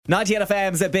98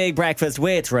 FM's A Big Breakfast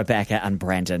with Rebecca and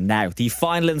Brendan. Now, the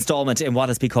final instalment in what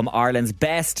has become Ireland's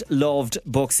best loved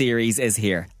book series is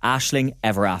here. Aisling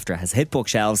Ever After has hit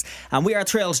bookshelves, and we are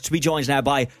thrilled to be joined now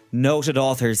by noted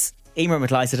authors Emer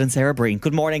McLysaght and Sarah Breen.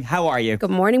 Good morning, how are you? Good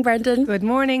morning, Brendan. Good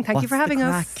morning, thank you for having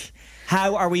us.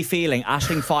 How are we feeling?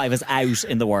 Aisling 5 is out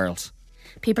in the world.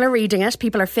 People are reading it,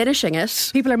 people are finishing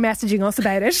it. People are messaging us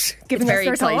about it, giving It's us very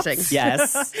their exciting. thoughts.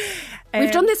 Yes.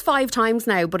 We've done this 5 times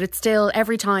now, but it's still,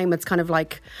 every time it's kind of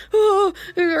like, oh,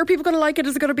 are people going to like it?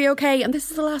 Is it going to be okay? And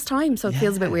this is the last time, so it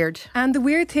feels a bit weird. And the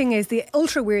weird thing is, the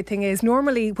ultra weird thing is,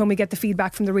 normally when we get the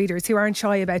feedback from the readers who aren't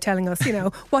shy about telling us, you know,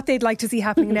 what they'd like to see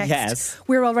happening next, Yes.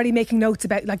 we're already making notes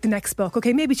about like the next book.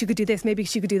 Okay, maybe she could do this, maybe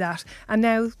she could do that. And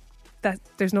now that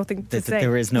there's nothing to say.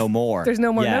 There is no more. There's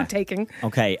no more note-taking.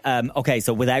 Okay,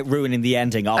 so without ruining the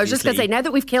ending, obviously. I was just going to say, now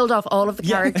that we've killed off all of the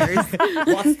characters.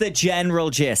 What's the general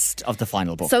gist of the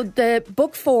final book? So the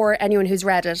book 4, anyone who's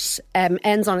read it,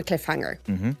 ends on a cliffhanger.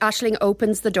 Aisling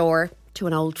opens the door to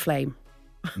an old flame.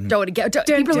 Don't want to get...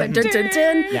 people went dun, dun,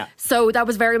 dun. Yeah. So that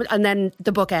was very... And then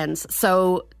the book ends.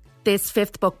 So this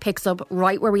 5th book picks up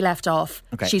right where we left off.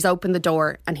 Okay. She's opened the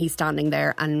door and he's standing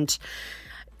there, and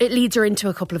it leads her into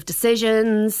a couple of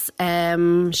decisions.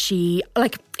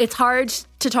 It's hard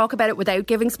to talk about it without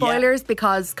giving spoilers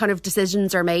because kind of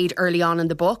decisions are made early on in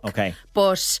the book. Okay.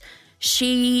 But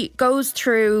she goes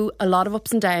through a lot of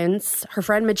ups and downs. Her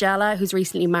friend Magella, who's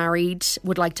recently married,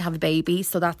 would like to have a baby.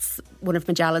 So that's one of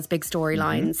Magella's big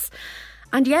storylines.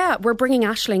 And yeah, we're bringing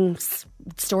Aisling's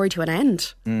story to an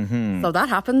end. So that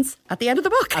happens at the end of the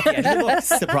book. At the end of the book.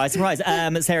 Surprise, surprise.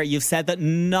 Sarah, you've said that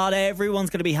not everyone's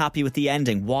going to be happy with the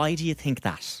ending. Why do you think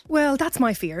that? Well, that's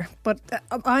my fear, but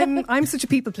I'm such a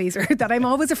people pleaser that I'm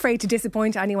always afraid to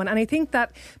disappoint anyone. And I think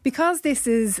that because this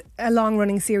is a long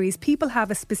running series, people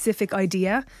have a specific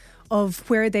idea of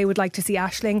where they would like to see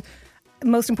Aisling.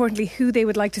 Most importantly, who they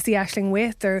would like to see Aisling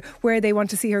with, or where they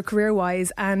want to see her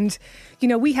career-wise. And, you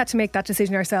know, we had to make that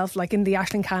decision ourselves, like in the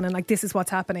Aisling canon, like this is what's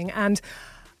happening. And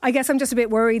I guess I'm just a bit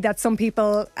worried that some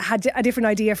people had a different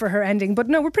idea for her ending. But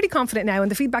no, we're pretty confident now, and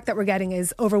the feedback that we're getting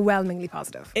is overwhelmingly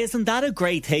positive. Isn't that a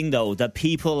great thing, though, that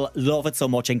people love it so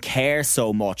much and care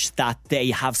so much that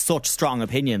they have such strong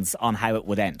opinions on how it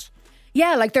would end?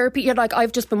 Yeah, like there are people, like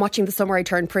I've just been watching The Summer I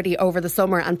Turned Pretty over the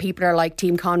summer, and people are like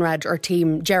Team Conrad or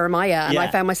Team Jeremiah, and I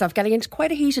found myself getting into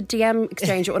quite a heated DM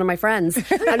exchange with one of my friends.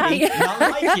 And Not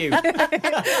like you.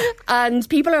 And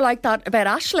people are like that about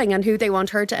Aisling and who they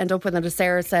want her to end up with, and as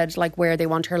Sarah said, like where they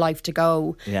want her life to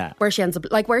go. Yeah. Where she ends up,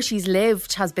 like where she's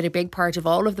lived has been a big part of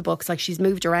all of the books. Like she's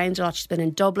moved around a lot. She's been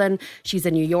in Dublin, she's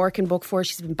in New York in book 4,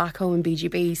 she's been back home in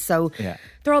BGB. So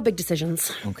they're all big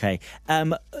decisions. Okay.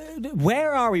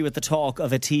 Where are we with the talk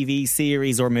of a TV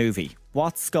series or movie?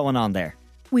 What's going on there?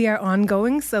 We are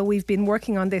ongoing, so we've been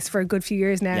working on this for a good few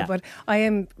years now, but I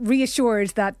am reassured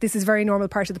that this is a very normal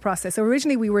part of the process. So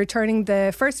originally we were turning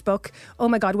the first book, Oh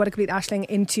My God, What a Complete Aisling,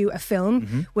 into a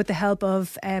film with the help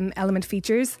of Element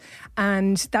Features,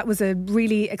 and that was a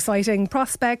really exciting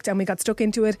prospect, and we got stuck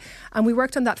into it, and we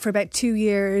worked on that for about 2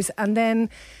 years, and then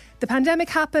the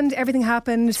pandemic happened, everything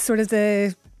happened, sort of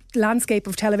the landscape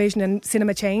of television and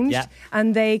cinema changed,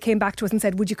 and they came back to us and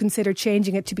said, would you consider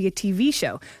changing it to be a TV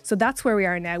show? So that's where we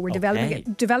are now. We're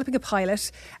developing a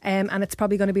pilot, and it's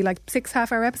probably going to be like 6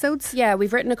 half-hour episodes. Yeah,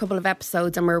 we've written a couple of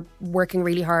episodes and we're working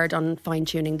really hard on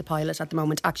fine-tuning the pilot at the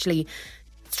moment. Actually,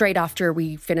 straight after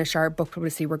we finish our book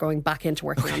publicity, we're going back into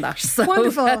working on that. So.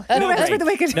 Wonderful. No rest for the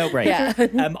wicked. No break.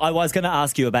 I was going to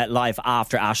ask you about life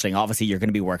after Aisling. Obviously, you're going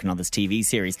to be working on this TV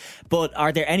series. But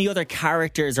are there any other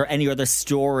characters or any other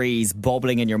stories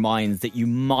bubbling in your minds that you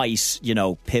might,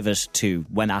 pivot to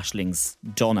when Aisling's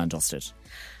done and dusted?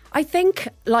 I think,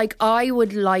 like, I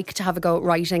would like to have a go at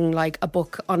writing, like, a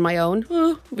book on my own,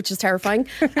 which is terrifying.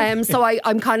 So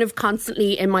I'm kind of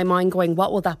constantly in my mind going,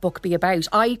 what will that book be about?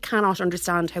 I cannot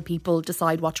understand how people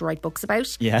decide what to write books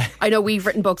about. Yeah. I know we've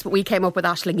written books, but we came up with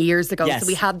Aisling years ago, so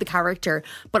we had the character.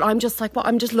 But I'm just like,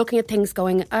 I'm just looking at things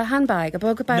going, a handbag, a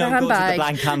book about a handbag. No, go to the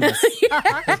blank canvas.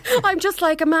 I'm just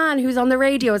like a man who's on the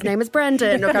radio, his name is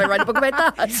Brendan. Or can I write a book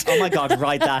about that? Oh my God,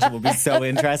 write that. It would be so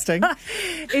interesting.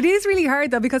 It is really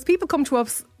hard, though, because people come to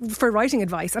us for writing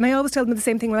advice, and I always tell them the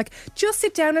same thing. We're like, just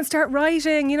sit down and start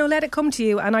writing, let it come to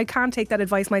you. And I can't take that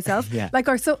advice myself. Like,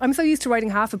 I'm so used to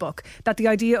writing half a book that the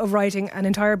idea of writing an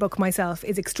entire book myself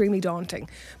is extremely daunting.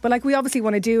 But like, we obviously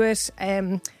want to do it.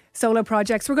 Solo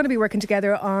projects, we're going to be working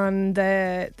together on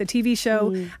the TV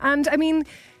show. And I mean,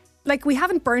 like, we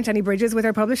haven't burnt any bridges with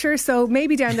our publisher, so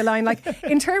maybe down the line, like,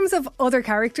 in terms of other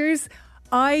characters,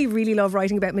 I really love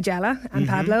writing about Magella and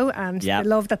Pablo and the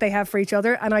love that they have for each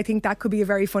other, and I think that could be a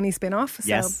very funny spin-off.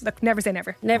 So look, never say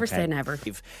never. Never say never.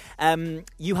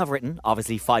 You have written,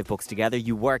 obviously, 5 books together.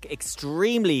 You work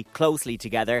extremely closely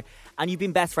together, and you've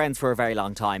been best friends for a very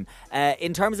long time.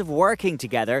 In terms of working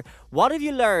together, what have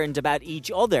you learned about each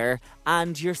other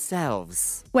and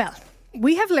yourselves? Well,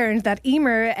 we have learned that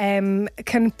Emer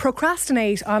can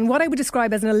procrastinate on what I would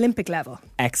describe as an Olympic level.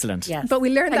 Excellent. Yes. But we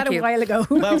learned Thank that you. a while ago.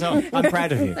 Well done. I'm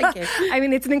proud of you. Thank you. I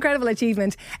mean, it's an incredible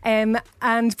achievement.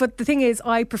 But the thing is,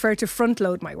 I prefer to front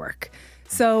load my work.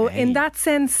 So in that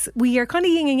sense, we are kind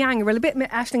of yin and yang. We're a bit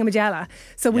Aisling and Magella.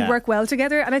 So we work well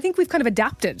together. And I think we've kind of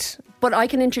adapted. But I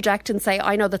can interject and say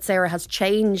I know that Sarah has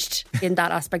changed in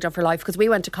that aspect of her life, because we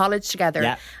went to college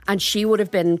together and she would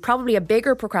have been probably a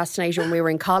bigger procrastinator when we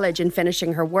were in college in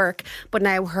finishing her work. But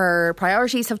now her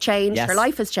priorities have changed, her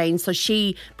life has changed, so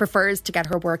she prefers to get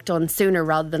her work done sooner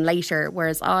rather than later,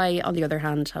 whereas I, on the other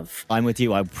hand, have... I'm with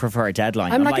you. I prefer a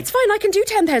deadline. I'm like, it's fine, I can do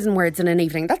 10,000 words in an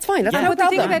evening. That's fine. That's no But the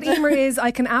problem. thing about Emer is I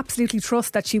can absolutely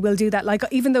trust that she will do that. Like,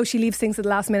 even though she leaves things at the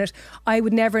last minute, I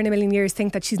would never in a million years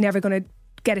think that she's never going to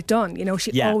get it done. You know,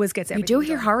 she always gets everything You do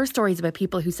hear done. horror stories about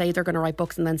people who say they're going to write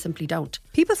books and then simply don't.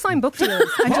 People sign book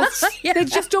deals and they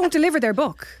just don't deliver their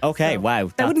book. Okay, So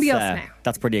wow. That wouldn't be us now.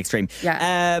 That's pretty extreme.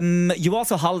 Yeah. You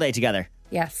also holiday together.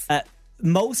 Yes.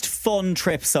 Most fun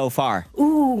trip so far?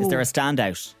 Ooh. Is there a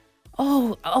standout?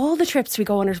 Oh, all the trips we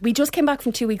go on. We just came back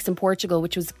from 2 weeks in Portugal,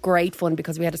 which was great fun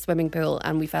because we had a swimming pool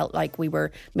and we felt like we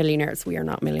were millionaires. We are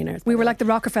not millionaires. We were like the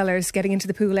Rockefellers, getting into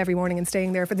the pool every morning and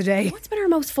staying there for the day. What's been our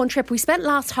most fun trip? We spent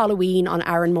last Halloween on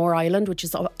Arranmore Island, which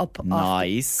is up off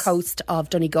the coast of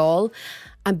Donegal,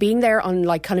 and being there on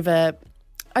like kind of a...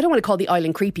 I don't want to call the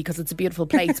island creepy because it's a beautiful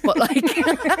place, but like...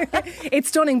 It's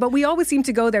stunning, but we always seem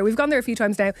to go there. We've gone there a few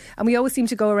times now, and we always seem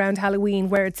to go around Halloween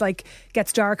where it's like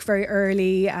gets dark very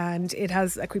early and it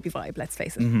has a creepy vibe, let's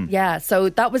face it. Yeah, so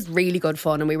that was really good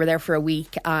fun, and we were there for a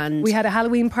week, and we had a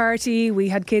Halloween party, we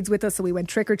had kids with us, so we went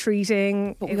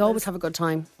trick-or-treating. But we always have a good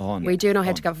time. Fun. We do know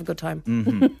how to have a good time.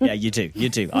 Yeah, you do.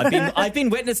 I've been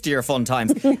witness to your fun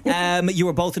times. You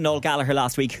were both in Noel Gallagher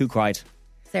last week. Who cried?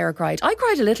 Sarah cried. I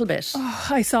cried a little bit.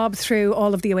 I sobbed through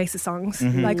all of the Oasis songs.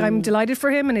 Like, I'm delighted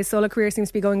for him and his solo career seems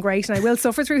to be going great, and I will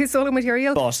suffer through his solo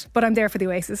material, but I'm there for the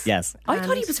Oasis. Yes. I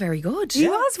thought he was very good. He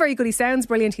was very good. He sounds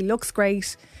brilliant. He looks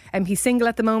great. He's single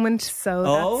at the moment, so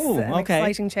that's an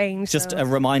exciting change. Just a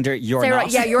reminder, you're Sarah,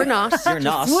 not. Yeah, you're not. You're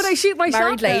not. Would I shoot my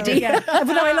Married shot? lady. Yeah. But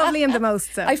no, I love Liam the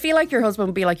most. So. I feel like your husband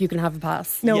would be like, you can have a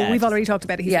pass. No, Yeah, we've already talked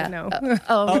about it. He said no. Okay,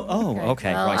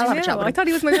 Well, right. I'll have a chat with I him. thought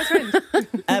he was my best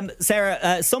friend.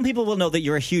 Sarah, some people will know that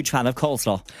you're a huge fan of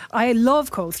coleslaw. I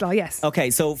love coleslaw, yes.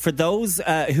 Okay, so for those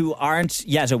who aren't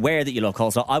yet aware that you love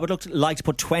coleslaw, I would like to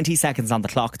put 20 seconds on the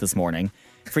clock this morning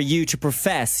for you to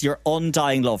profess your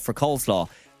undying love for coleslaw.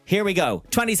 Here we go.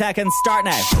 20 seconds, start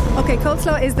now. Okay,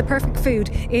 coleslaw is the perfect food.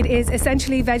 It is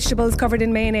essentially vegetables covered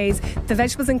in mayonnaise. The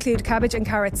vegetables include cabbage and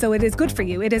carrots, so it is good for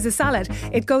you. It is a salad.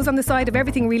 It goes on the side of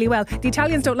everything really well. The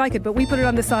Italians don't like it, but we put it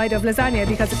on the side of lasagna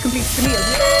because it completes the meal.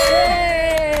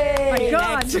 My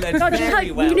God. Excellent. God,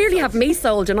 Very well You nearly done. have me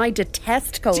sold, and I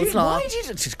detest coleslaw. Why do you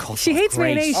coleslaw? She hates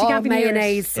mayonnaise. She can't be near it.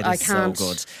 mayonnaise. It I is can't.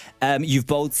 so good. You've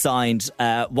both signed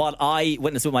what I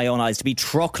witnessed with my own eyes to be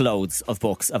truckloads of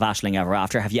books of Aisling Ever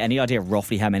After. Have you any idea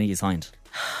roughly how many you signed?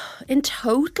 In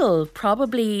total,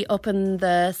 probably up in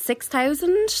the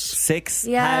 6,000.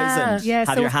 6,000. Yeah. Yeah, Have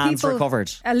so your if hands people-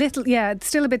 recovered? A little, yeah, it's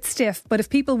still a bit stiff, but if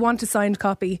people want a signed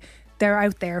copy, they're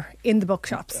out there in the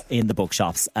bookshops. In the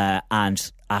bookshops.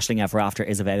 And Aisling Ever After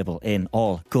is available in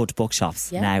all good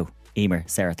bookshops now. Emer,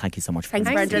 Sarah, thank you so much for Thanks,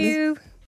 coming. Thank Brendan. you.